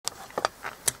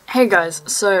Hey guys,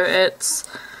 so it's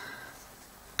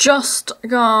just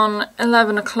gone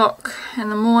 11 o'clock in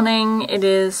the morning. It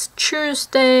is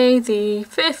Tuesday the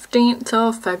 15th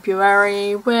of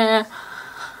February. We're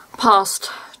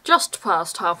just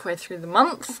past halfway through the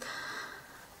month.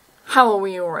 How are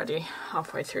we already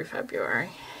halfway through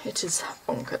February? It is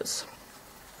bonkers.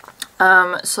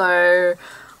 So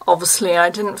obviously I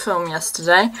didn't film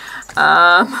yesterday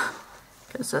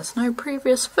because there's no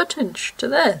previous footage to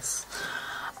this.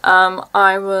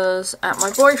 I was at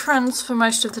my boyfriend's for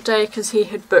most of the day because he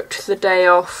had booked the day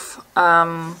off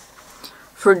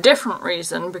for a different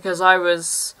reason, because I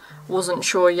wasn't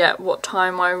sure yet what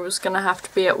time I was going to have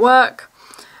to be at work,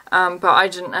 but I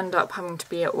didn't end up having to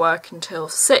be at work until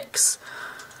 6.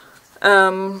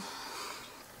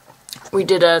 We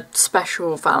did a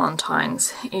special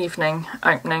Valentine's evening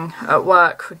opening at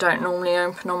work. We don't normally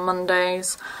open on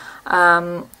Mondays,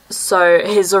 so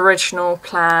his original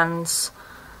plans,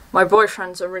 my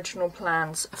boyfriend's original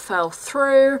plans fell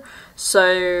through,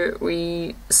 so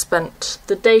we spent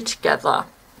the day together.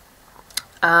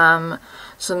 So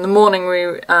in the morning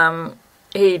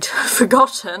he'd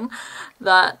forgotten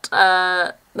that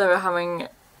they were having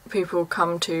people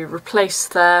come to replace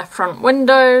their front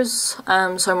windows.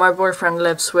 So my boyfriend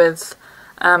lives with,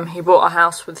 he bought a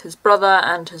house with his brother,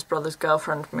 and his brother's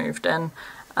girlfriend moved in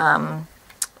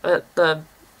at the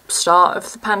start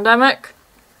of the pandemic.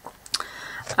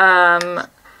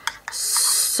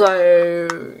 So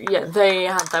yeah, they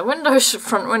had their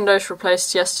front windows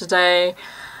replaced yesterday,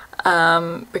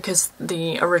 because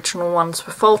the original ones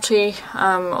were faulty,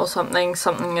 or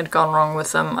something had gone wrong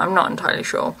with them. I'm not entirely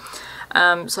sure.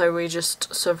 So we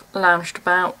just sort of lounged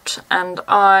about, and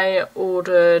I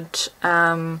ordered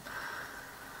a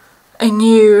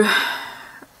new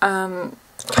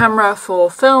camera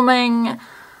for filming.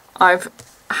 I've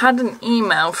had an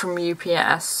email from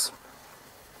UPS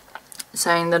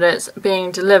saying that it's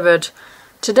being delivered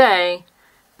today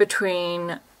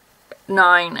between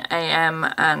 9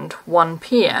 AM and 1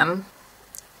 PM,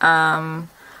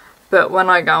 but when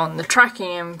I go on the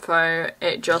tracking info,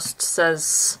 it just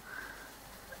says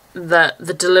that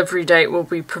the delivery date will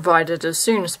be provided as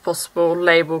soon as possible,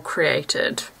 label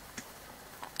created.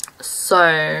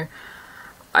 So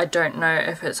I don't know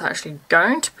if it's actually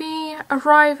going to be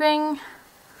arriving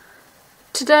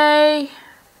today.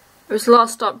 It was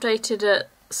last updated at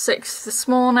 6 this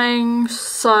morning,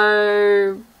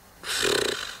 so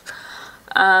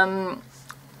I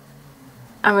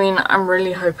mean, I'm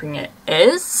really hoping it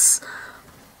is,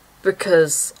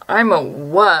 because I'm at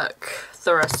work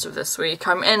the rest of this week.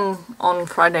 I'm in on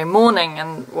Friday morning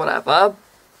and whatever,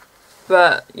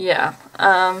 but yeah,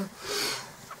 I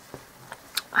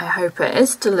hope it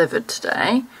is delivered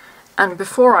today. And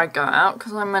before I go out,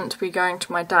 because I'm meant to be going to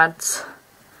my dad's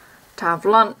to have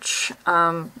lunch,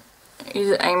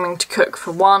 he's aiming to cook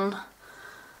for 1,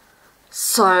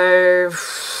 so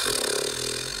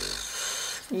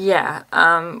yeah,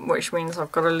 which means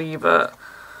I've got to leave at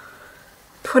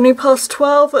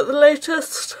 12:20 at the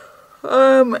latest.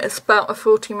 It's about a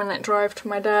 40-minute drive to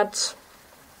my dad's.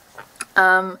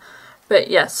 But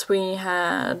yes, we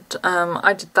had,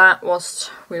 I did that whilst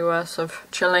we were sort of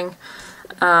chilling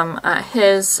at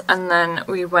his, and then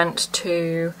we went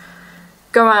to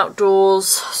go outdoors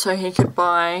so he could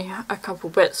buy a couple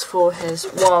bits for his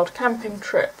wild camping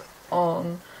trip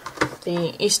on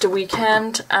the Easter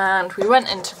weekend, and we went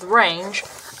into the range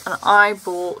and I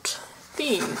bought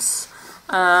these.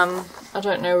 I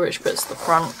don't know which bit's the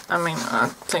front. I mean, I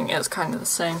think it's kind of the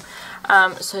same.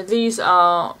 So these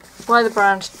are by the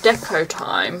brand Deco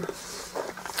Time,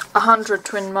 100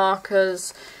 twin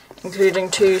markers, including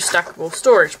 2 stackable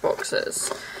storage boxes.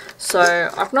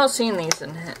 So I've not seen these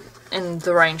in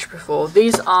the range before.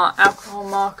 These are alcohol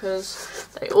markers.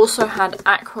 They also had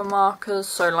aqua markers,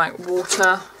 so like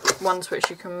water ones which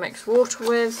you can mix water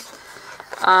with.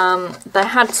 They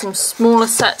had some smaller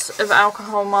sets of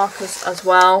alcohol markers as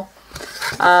well,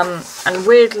 and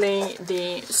weirdly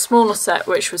the smaller set,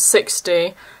 which was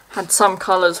 60, had some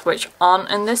colours which aren't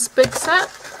in this big set,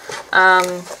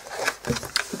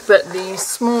 but the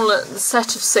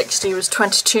set of 60 was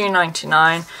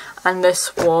 £22.99 and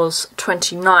this was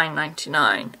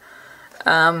 £29.99.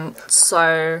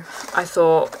 So I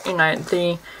thought, you know,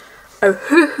 the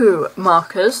Ohuhu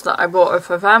markers that I bought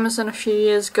off of Amazon a few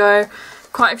years ago,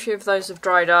 quite a few of those have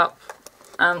dried up.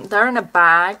 They're in a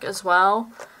bag as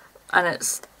well, and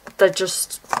they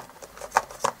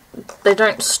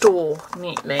don't store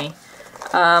neatly.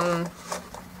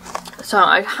 So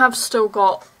I have still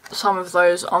got some of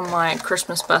those on my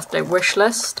Christmas birthday wish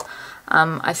list.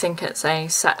 I think it's a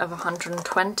set of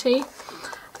 120.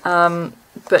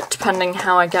 but depending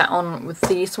how I get on with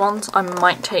these ones, I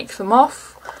might take them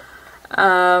off.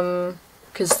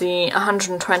 Because the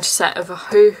 120 set of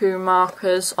Hoo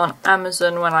markers on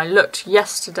Amazon, when I looked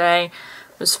yesterday,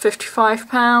 was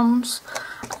 £55.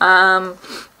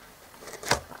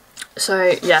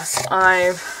 So yes,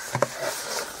 I've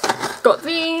got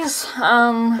these.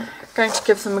 Going to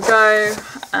give them a go.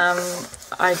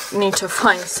 I need to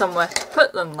find somewhere to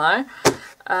put them though.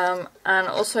 And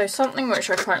also something which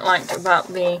I quite liked about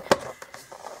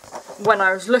when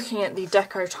I was looking at the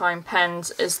Deco Time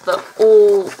pens is that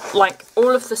all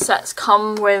of the sets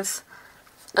come with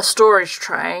a storage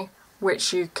tray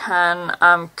which you can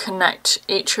connect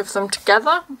each of them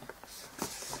together,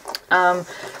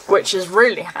 which is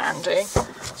really handy.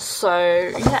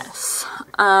 So yes,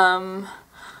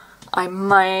 I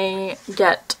may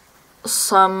get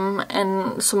some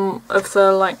of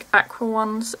the like aqua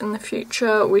ones in the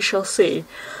future. We shall see.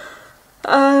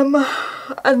 And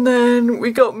then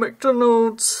we got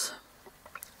McDonald's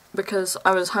because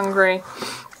I was hungry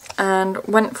and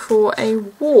went for a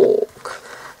walk.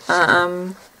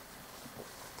 And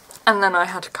then I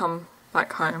had to come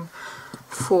back home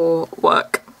for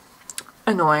work,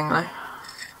 annoyingly.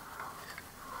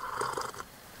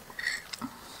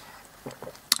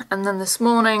 And then this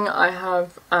morning I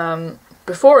have,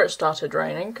 before it started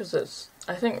raining, because it's,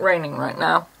 I think, raining right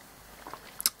now,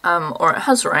 or it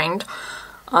has rained,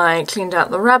 I cleaned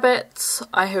out the rabbits.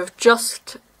 I have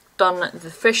just done the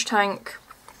fish tank.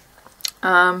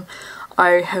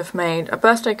 I have made a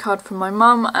birthday card for my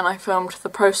mum and I filmed the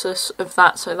process of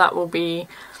that, so that will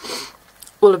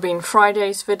have been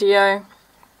Friday's video.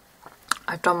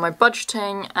 I've done my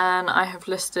budgeting and I have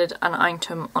listed an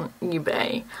item on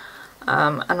eBay.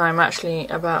 And I'm actually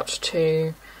about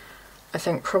to, I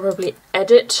think, probably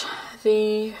edit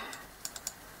the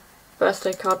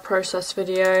birthday card process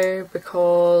video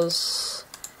because,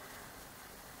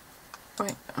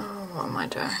 wait, oh, what am I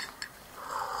doing?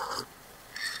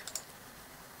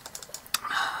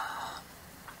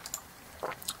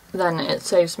 Then it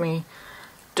saves me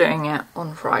doing it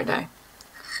on Friday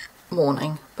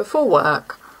morning before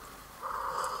work.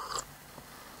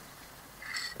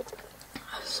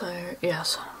 So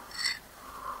yes.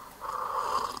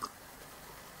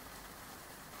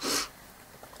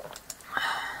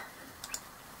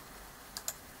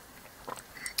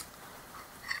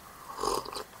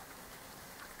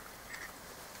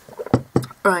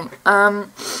 Right,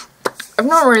 I've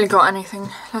not really got anything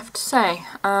left to say.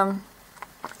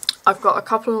 I've got a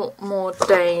couple more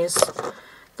days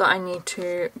that I need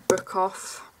to book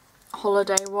off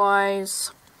holiday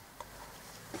wise.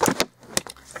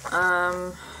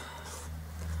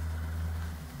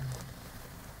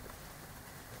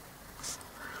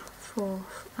 4th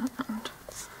and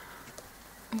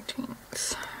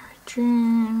 18th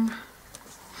June.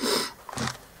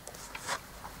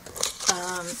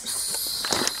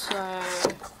 So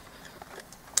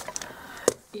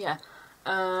yeah,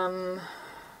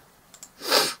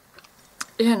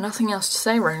 yeah, nothing else to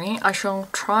say really. I shall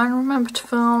try and remember to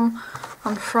film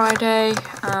on Friday.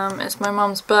 It's my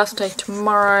mum's birthday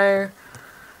tomorrow.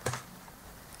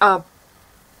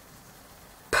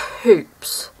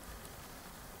 Poops.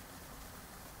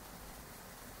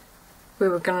 We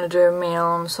were gonna do a meal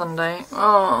on Sunday.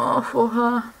 Oh, for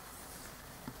her.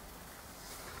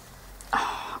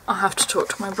 Oh, I'll have to talk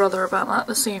to my brother about that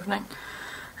this evening.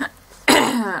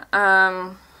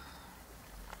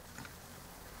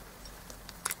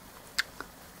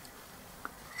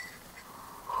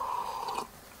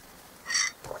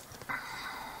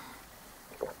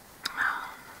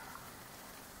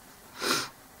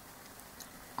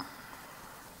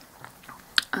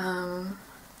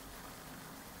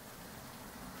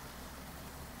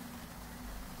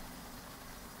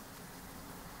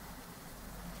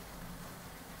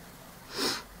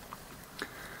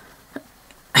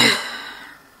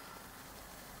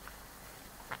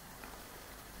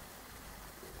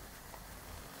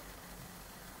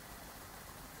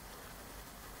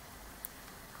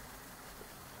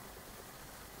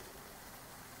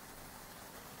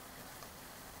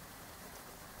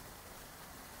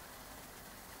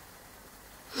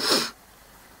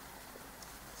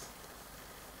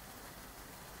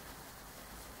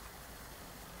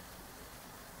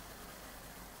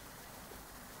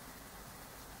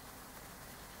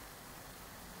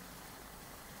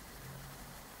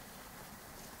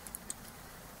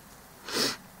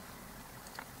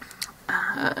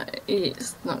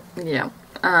 Yeah.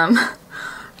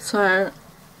 So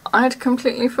I'd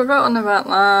completely forgotten about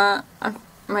that. I've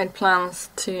made plans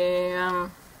to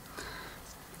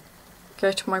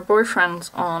go to my boyfriend's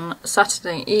on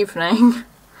Saturday evening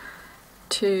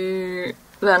to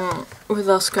than with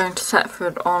us going to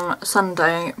Thetford on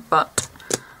Sunday, but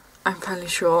I'm fairly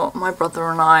sure my brother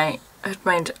and I had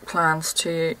made plans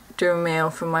to do a meal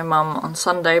for my mum on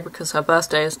Sunday because her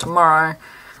birthday is tomorrow.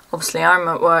 Obviously I'm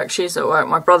at work, she's at work,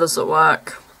 my brother's at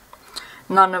work.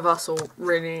 None of us will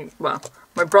really, well,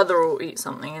 my brother will eat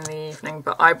something in the evening,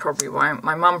 but I probably won't,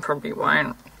 my mum probably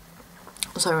won't.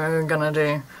 So we're gonna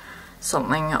do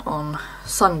something on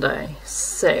Sunday,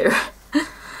 so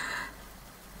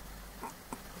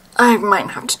I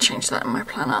might have to change that in my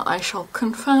planner. I shall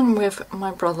confirm with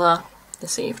my brother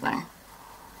this evening.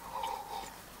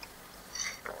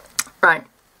 Right,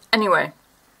 anyway,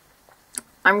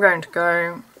 I'm going to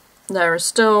go. There is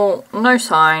still no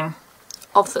sign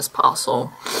of this parcel,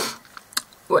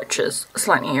 which is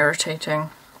slightly irritating.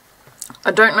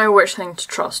 I don't know which thing to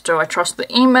trust. Do I trust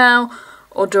the email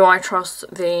or do I trust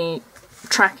the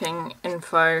tracking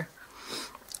info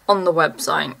on the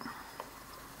website?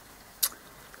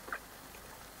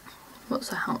 What's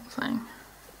the help thing?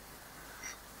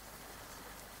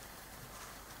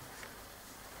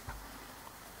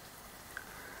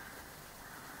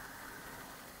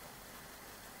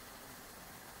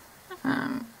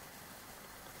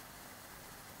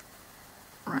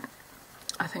 Right,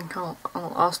 I think I'll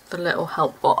ask the little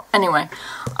help bot. Anyway,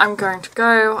 I'm going to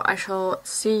go. I shall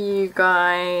see you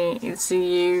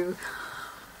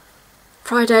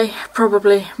Friday,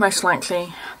 probably, most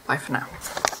likely. Bye for now.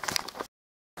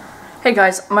 Hey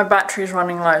guys, my battery's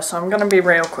running low, so I'm going to be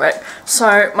real quick.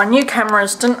 So, my new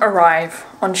cameras didn't arrive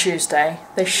on Tuesday.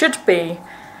 They should be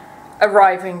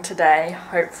arriving today,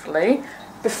 hopefully.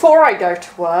 Before I go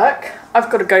to work,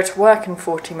 I've got to go to work in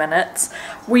 40 minutes.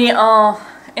 We are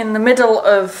in the middle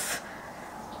of,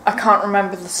 I can't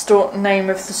remember the name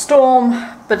of the storm,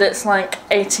 but it's like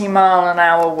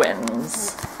 80-mile-an-hour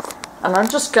winds. And I'm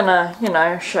just gonna, you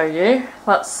know, show you.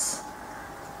 That's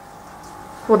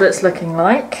what it's looking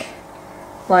like.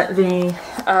 Like the,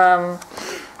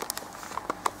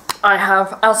 I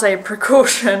have, as a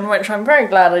precaution, which I'm very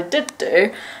glad I did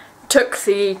do, took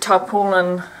the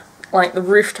tarpaulin, like the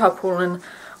roof tarpaulin,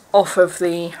 off of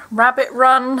the rabbit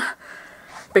run,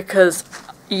 because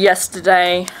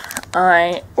yesterday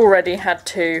I already had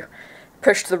to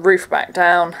push the roof back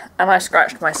down and I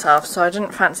scratched myself, so I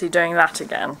didn't fancy doing that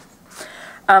again.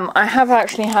 I have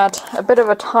actually had a bit of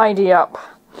a tidy up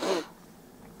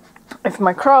of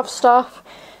my craft stuff.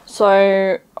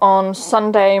 So on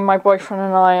Sunday my boyfriend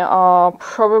and I are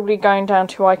probably going down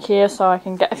to IKEA so I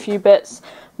can get a few bits,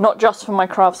 not just for my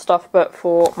craft stuff but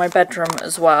for my bedroom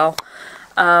as well.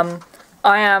 I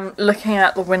am looking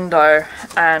at the window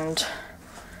and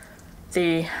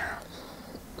the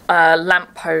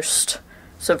lamppost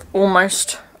sort of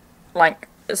almost like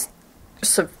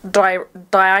sort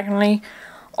of diagonally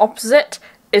opposite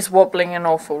is wobbling an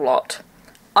awful lot.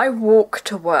 I walk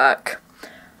to work,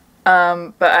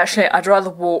 but actually I'd rather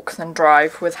walk than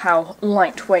drive with how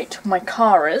lightweight my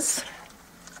car is.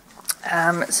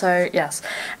 So yes.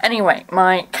 Anyway,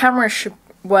 my cameras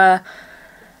are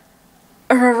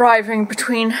arriving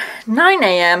between 9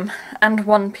 AM and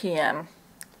 1 PM.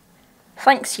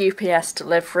 Thanks UPS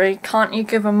delivery. Can't you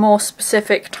give a more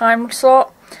specific time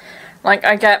slot? Like,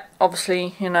 I get,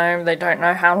 obviously, you know, they don't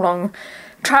know how long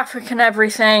traffic and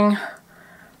everything,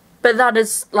 but that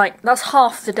is, like, that's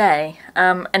half the day.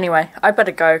 Anyway, I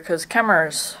better go because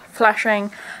camera's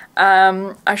flashing.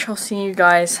 I shall see you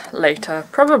guys later,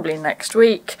 probably next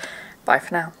week. Bye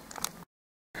for now.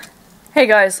 Hey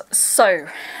guys, so,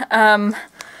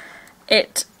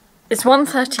 it is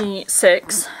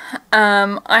 1:36.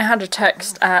 I had a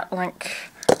text at,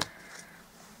 like,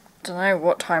 don't know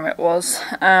what time it was,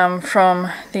 from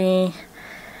the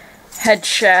head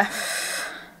chef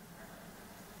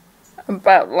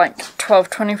about like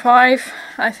 12:25,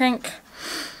 I think,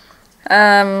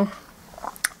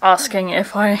 asking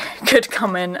if I could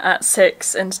come in at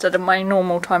 6 instead of my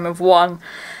normal time of 1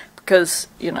 because,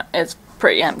 you know, it's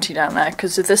pretty empty down there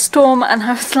because of the storm, and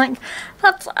I was like,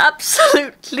 that's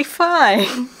absolutely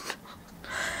fine.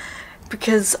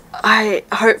 Because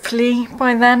hopefully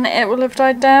by then it will have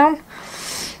died down.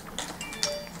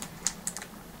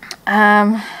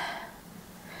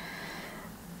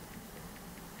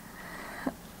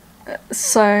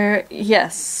 So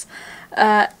yes,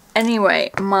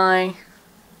 anyway, my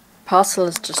parcel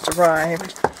has just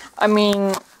arrived. I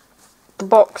mean, the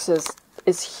box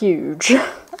is huge.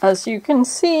 As you can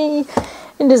see,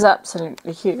 it is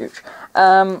absolutely huge.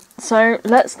 So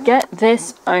let's get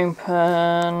this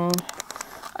open.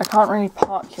 I can't really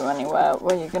park you anywhere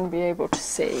where you're going to be able to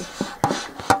see.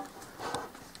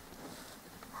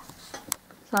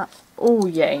 That, oh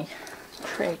yay,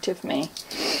 creative me.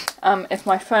 If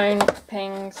my phone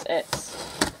pings, it's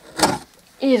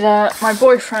either my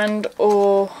boyfriend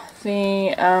or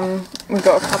the we've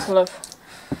got a couple of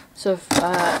sort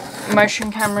of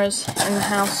motion cameras in the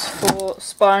house for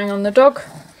spying on the dog,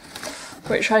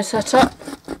 which I set up.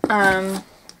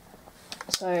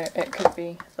 So it could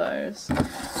be those.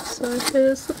 So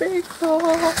here's the big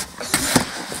box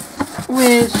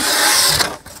with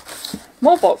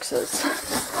more boxes.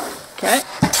 Okay.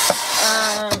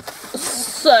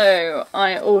 So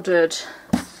I ordered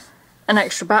an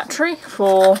extra battery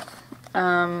for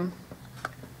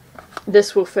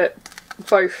this will fit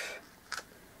both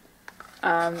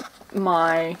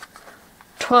my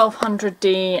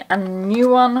 1200D and new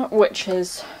one, which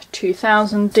is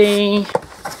 2000D,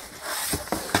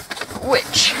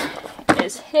 which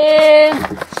is here.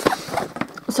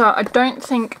 So I don't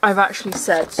think I've actually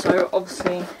said, so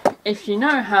obviously if you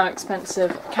know how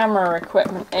expensive camera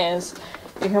equipment is,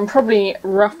 you can probably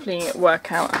roughly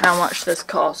work out how much this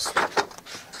cost.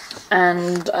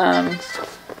 And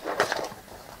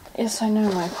yes, I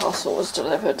know my parcel was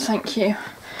delivered, thank you.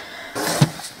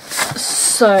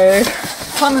 So,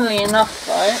 funnily enough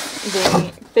though,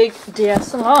 the big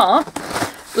DSLR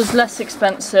was less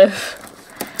expensive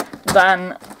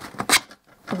than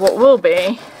what will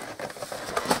be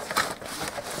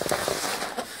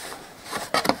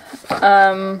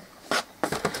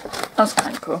that's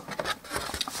kind of cool.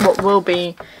 What will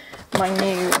be my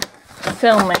new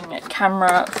filming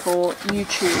camera for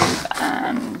YouTube,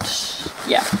 and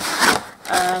yeah,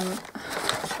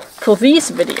 for these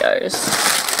videos.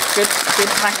 Good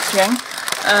packaging.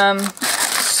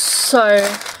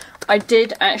 So I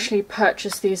did actually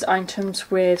purchase these items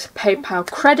with PayPal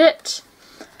credit.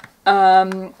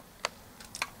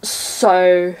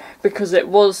 So because it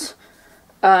was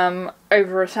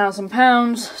over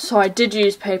 £1,000, so I did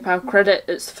use PayPal credit.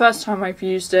 It's the first time I've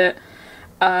used it.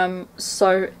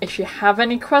 So if you have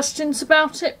any questions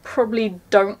about it, probably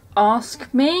don't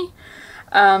ask me.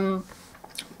 But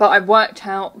I worked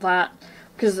out that,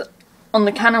 because on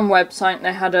the Canon website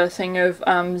they had a thing of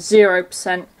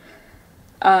 0%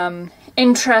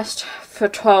 interest for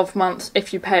 12 months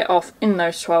if you pay it off in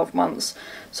those 12 months.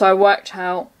 So I worked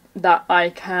out that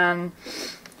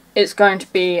it's going to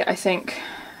be, I think,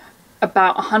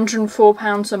 about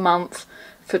 £104 a month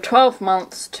for 12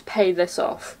 months to pay this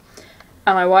off.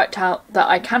 And I worked out that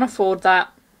I can afford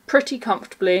that pretty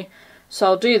comfortably, so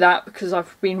I'll do that because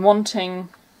I've been wanting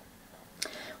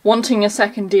a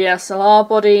second DSLR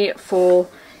body for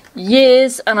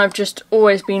years, and I've just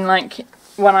always been like,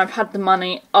 when I've had the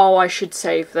money, oh, I should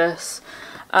save this.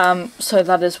 So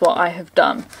that is what I have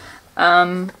done.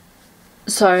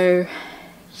 So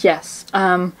yes,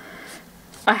 I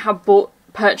have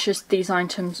purchased these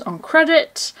items on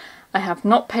credit. I have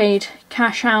not paid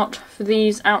cash out for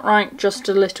these outright, just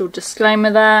a little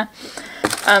disclaimer there.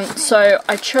 So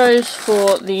I chose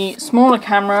for the smaller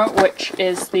camera, which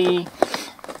is the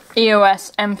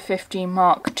EOS M50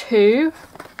 Mark II,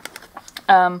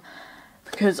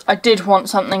 because I did want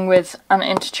something with an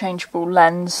interchangeable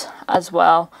lens as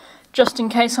well, just in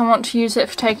case I want to use it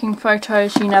for taking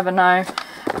photos, you never know.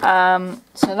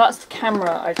 So that's the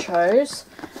camera I chose,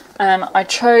 and I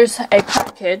chose a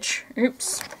package,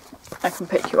 oops, I can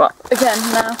pick you up again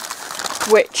now,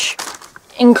 which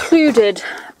included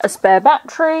a spare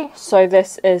battery. So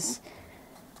this is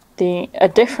a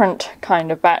different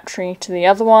kind of battery to the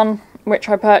other one which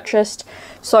I purchased.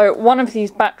 So one of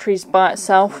these batteries by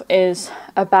itself is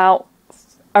around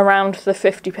the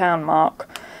 £50 mark.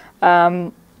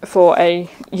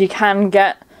 You can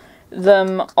get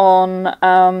them on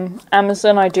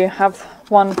Amazon. I do have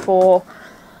one for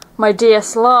my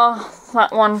DSLR,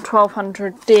 that one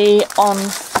 1200D, on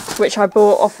which I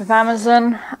bought off of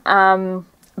Amazon,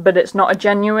 but it's not a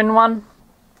genuine one.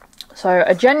 So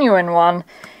a genuine one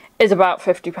is about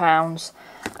 £50,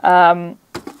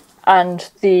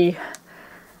 and the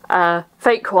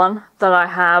fake one that I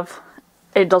have,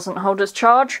 it doesn't hold its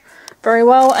charge very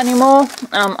well anymore.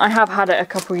 I have had it a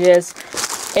couple years.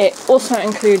 It also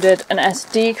included an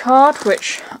SD card,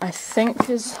 which I think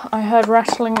I heard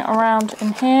rattling around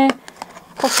in here,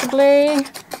 possibly,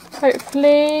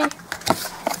 hopefully.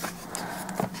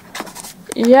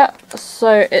 Yep,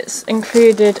 so it's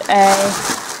included a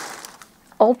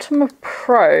Ultima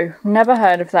Pro, never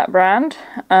heard of that brand.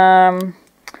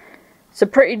 It's a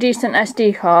pretty decent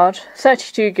SD card,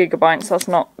 32 gigabytes.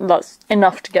 That's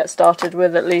enough to get started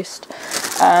with at least.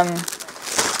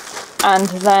 And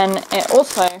then it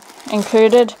also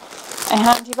included a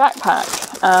handy backpack.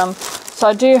 So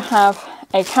I do have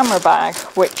a camera bag,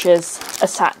 which is a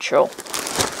satchel,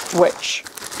 which,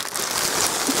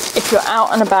 if you're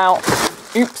out and about,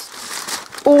 oops,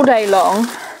 all day long,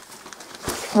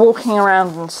 walking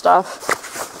around and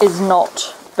stuff, is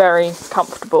not very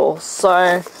comfortable.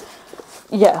 So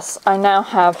yes, I now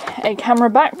have a camera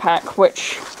backpack,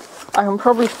 which I can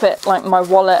probably fit like my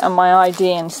wallet and my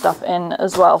ID and stuff in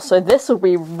as well. So this will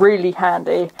be really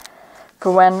handy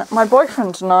for when my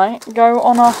boyfriend and I go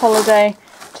on our holiday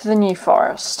to the New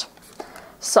Forest.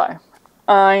 So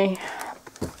I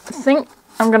think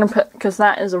I'm going to put, because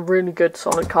that is a really good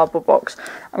solid cardboard box,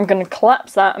 I'm going to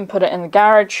collapse that and put it in the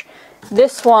garage.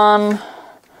 This one,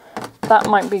 that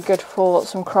might be good for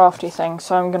some crafty things,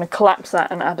 so I'm going to collapse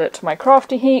that and add it to my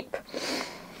crafty heap.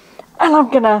 And I'm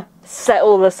going to set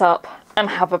all this up and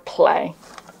have a play.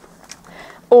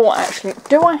 Or actually,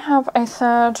 do I have a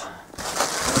third?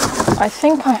 I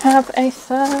think I have a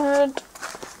third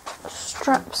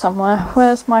strap somewhere.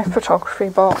 Where's my photography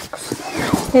box?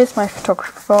 Here's my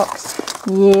photography box.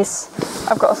 Yes,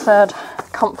 I've got a third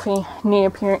comfy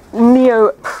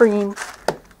neoprene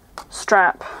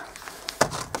strap,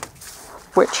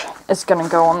 which is going to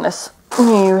go on this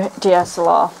new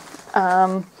DSLR.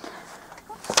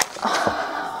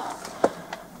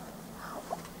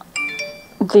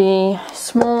 The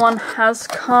small one has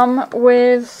come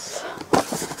with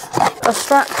a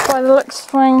strap by the looks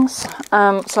of things,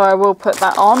 so I will put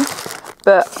that on,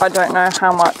 but I don't know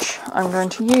how much I'm going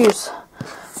to use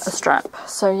a strap.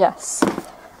 So yes,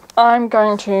 I'm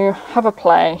going to have a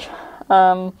play,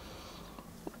 but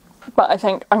I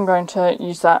think I'm going to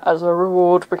use that as a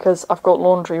reward because I've got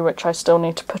laundry which I still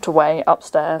need to put away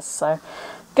upstairs, so I'm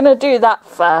gonna do that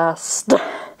first.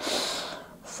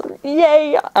 So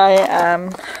yay, I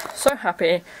am so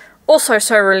happy. Also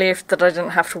so relieved that I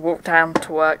didn't have to walk down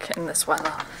to work in this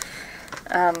weather,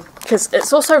 because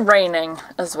it's also raining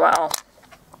as well.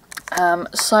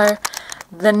 So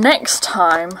the next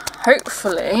time,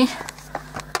 hopefully,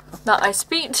 that I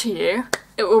speak to you,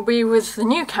 it will be with the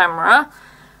new camera,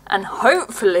 and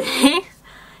hopefully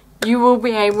you will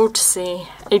be able to see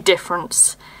a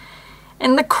difference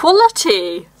in the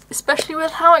quality, especially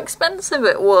with how expensive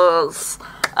it was.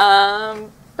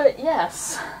 But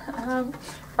yes,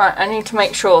 right, I need to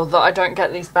make sure that I don't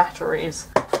get these batteries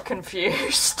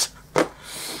confused.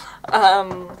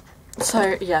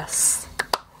 So yes,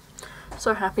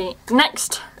 so happy.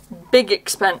 Next big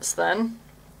expense then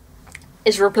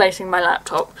is replacing my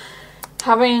laptop.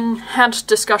 Having had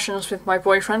discussions with my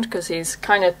boyfriend, because he's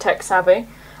kind of tech savvy,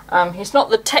 he's not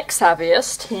the tech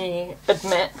savviest, he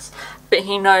admits, but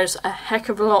he knows a heck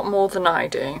of a lot more than I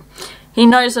do. He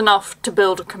knows enough to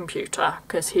build a computer,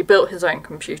 because he built his own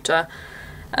computer.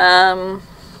 And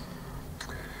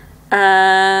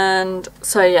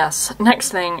so yes,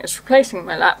 next thing is replacing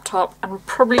my laptop. I'm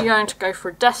probably going to go for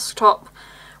a desktop,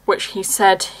 which he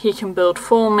said he can build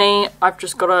for me. I've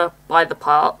just got to buy the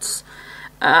parts.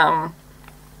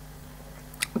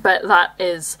 But that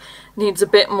needs a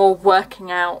bit more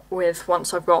working out with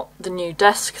once I've got the new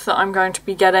desk that I'm going to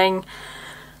be getting,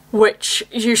 which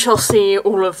you shall see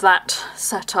all of that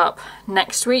set up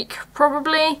next week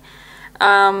probably.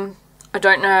 I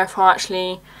don't know if I'll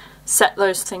actually set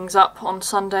those things up on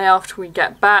Sunday after we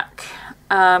get back,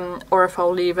 or if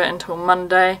I'll leave it until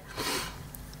Monday.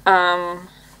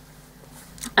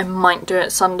 I might do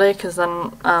it Sunday, because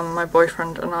then my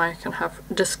boyfriend and I can have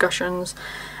discussions.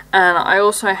 And I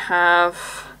also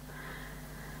have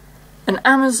an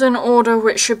Amazon order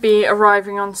which should be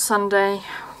arriving on Sunday,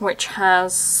 which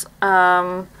has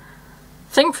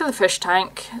thing for the fish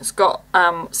tank. It's got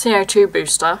CO2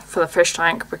 booster for the fish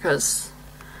tank because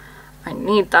I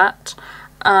need that.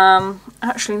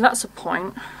 Actually, that's a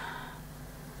point.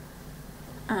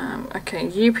 Okay,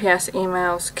 UPS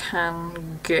emails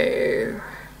can go.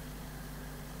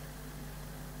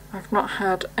 I've not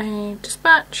had a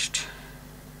dispatched.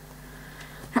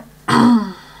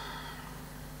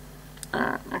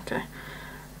 Okay.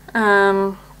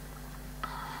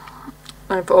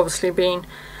 I've obviously been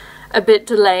a bit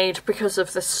delayed because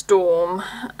of the storm.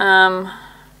 For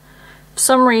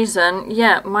some reason,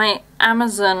 yeah, my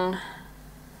Amazon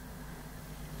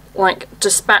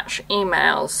dispatch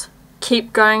emails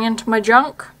keep going into my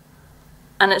junk,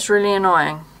 and it's really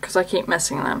annoying because I keep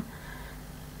missing them.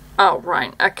 Oh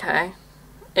right, okay.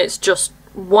 It's just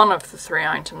one of the 3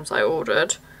 items I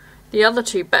ordered. The other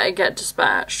 2 better get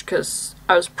dispatched because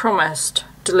I was promised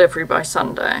delivery by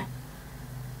Sunday.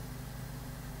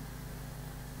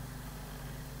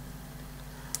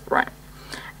 Right.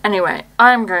 Anyway,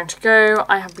 I'm going to go.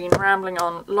 I have been rambling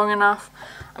on long enough.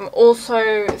 I'm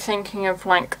also thinking of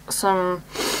some...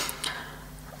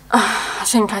 I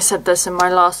think I said this in my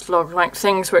last vlog,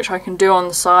 things which I can do on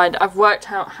the side. I've worked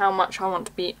out how much I want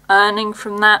to be earning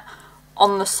from that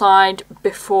on the side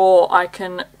before I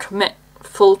can commit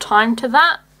full time to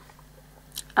that.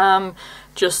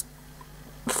 Just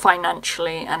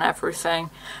financially and everything.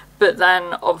 But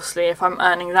then obviously if I'm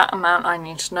earning that amount, I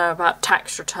need to know about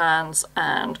tax returns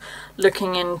and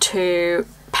looking into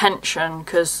pension,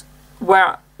 because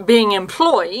where being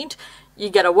employed, you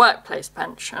get a workplace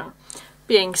pension.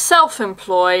 Being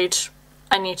self-employed,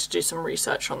 I need to do some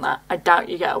research on that. I doubt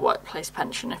you get a workplace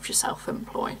pension if you're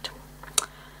self-employed.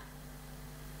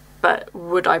 But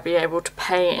would I be able to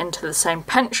pay into the same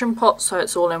pension pot so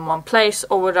it's all in one place,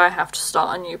 or would I have to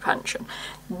start a new pension?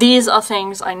 These are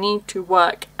things I need to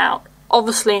work out.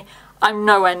 Obviously, I'm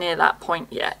nowhere near that point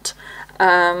yet.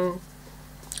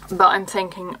 But I'm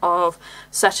thinking of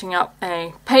setting up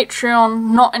a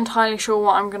Patreon. Not entirely sure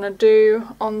what I'm going to do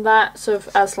on that, sort of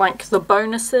as like the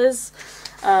bonuses.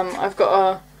 I've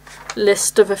got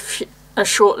a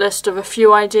short list of a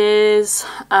few ideas.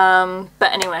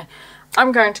 But anyway,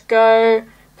 I'm going to go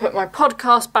put my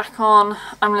podcast back on.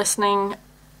 I'm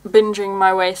binging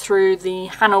my way through the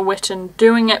Hannah Witten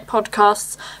Doing It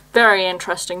podcasts. Very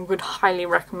interesting, would highly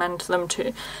recommend them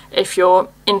to if you're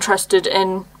interested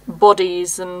in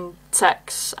bodies and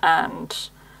sex and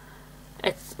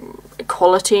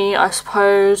equality, I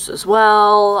suppose, as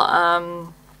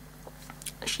well.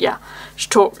 Yeah, she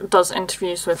does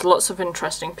interviews with lots of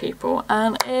interesting people,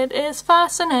 and it is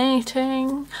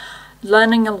fascinating.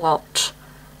 Learning a lot.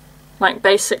 Like,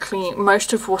 basically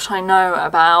most of what I know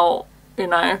about, you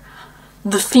know,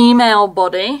 the female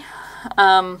body,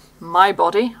 my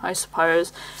body, I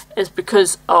suppose, is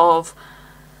because of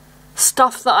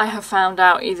stuff that I have found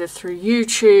out either through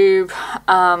YouTube,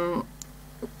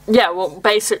 yeah, well,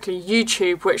 basically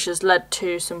YouTube, which has led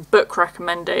to some book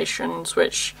recommendations,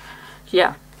 which,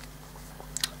 yeah.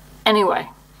 Anyway,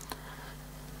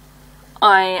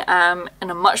 I am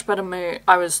in a much better mood.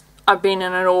 I've been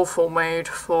in an awful mood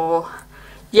for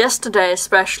yesterday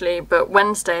especially, but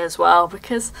Wednesday as well,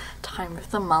 because time of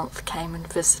the month came and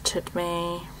visited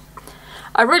me.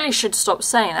 I really should stop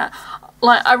saying that.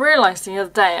 Like, I realised the other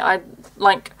day, I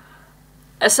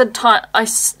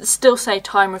still say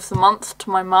time of the month to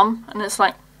my mum, and it's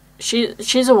like,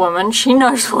 she's a woman, she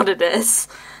knows what it is.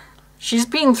 She's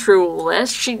been through all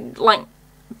this,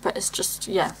 but it's just,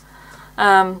 yeah.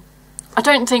 I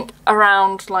don't think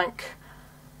around, like,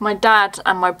 my dad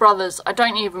and my brothers, I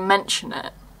don't even mention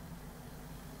it.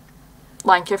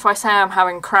 Like, if I say I'm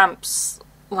having cramps,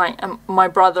 like, my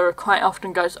brother quite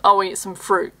often goes, oh, eat some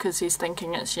fruit, because he's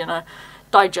thinking it's, you know,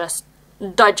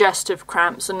 digestive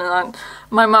cramps, and then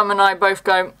my mum and I both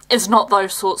go, it's not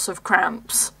those sorts of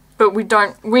cramps. But we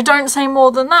don't say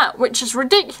more than that, which is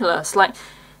ridiculous. Like,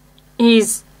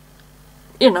 he's,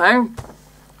 you know,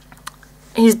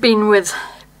 he's been with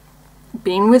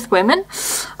women.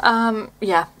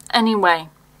 Yeah, anyway.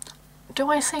 Do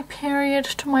I say period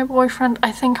to my boyfriend?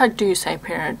 I think I do say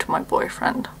period to my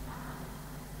boyfriend.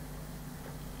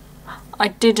 I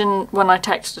didn't when I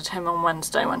texted him on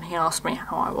Wednesday when he asked me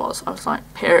how I was. I was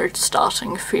like, period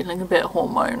starting, feeling a bit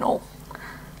hormonal.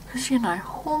 Because, you know,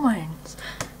 hormones.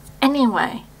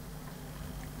 Anyway.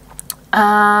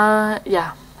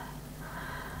 Yeah.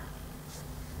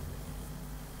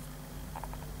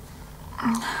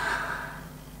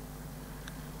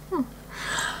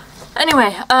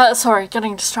 Anyway, sorry,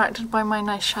 getting distracted by my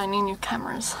nice shiny new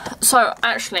cameras. So,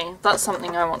 actually, that's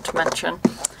something I want to mention.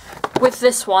 With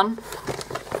this one,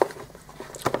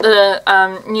 the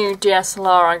new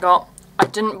DSLR I got, I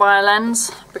didn't buy a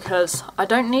lens because I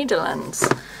don't need a lens.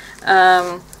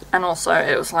 And also,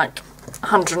 it was like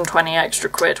 120 extra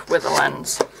quid with a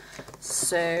lens.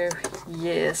 So,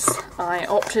 yes, I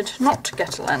opted not to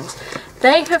get a lens.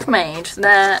 They have made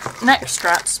their neck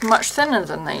straps much thinner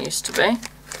than they used to be.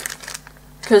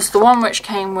 Because the one which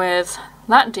came with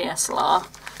that DSLR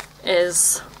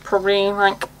is probably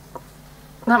like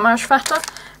that much fatter.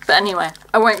 But anyway,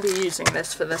 I won't be using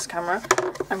this for this camera.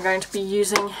 I'm going to be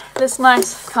using this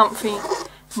nice, comfy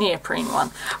neoprene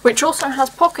one, which also has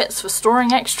pockets for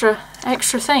storing extra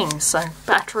things, so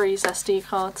batteries, SD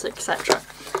cards, etc.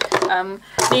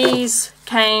 These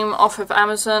came off of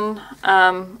Amazon.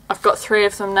 I've got 3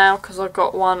 of them now because I've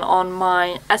got one on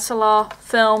my SLR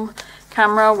film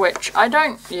camera, which I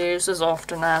don't use as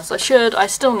often as I should. I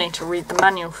still need to read the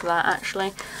manual for that,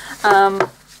 actually.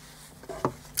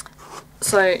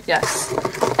 So, yes.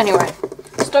 Anyway,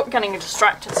 stop getting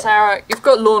distracted, Sarah. You've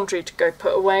got laundry to go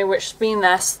put away, which has been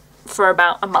there for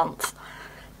about a month.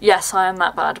 Yes, I am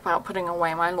that bad about putting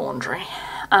away my laundry.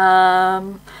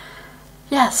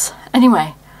 Yes.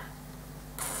 Anyway.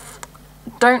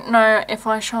 Don't know if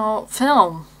I shall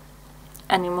film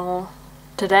anymore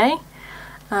today.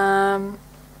 Well,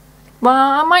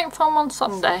 I might film on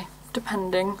Sunday,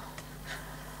 depending.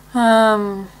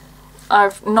 I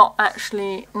I've not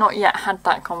yet had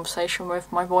that conversation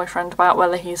with my boyfriend about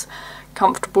whether he's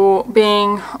comfortable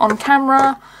being on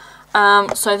camera.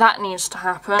 So that needs to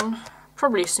happen,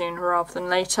 probably sooner rather than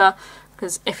later,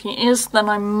 because if he is, then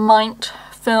I might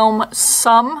film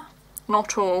some,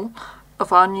 not all,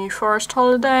 of our New Forest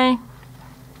holiday.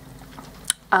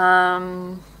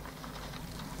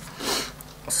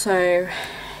 So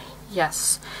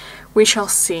yes, we shall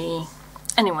see.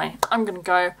 Anyway, I'm gonna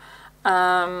go.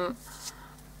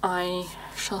 I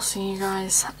shall see you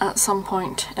guys at some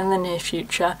point in the near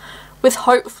future with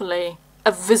hopefully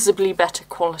a visibly better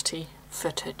quality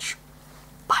footage.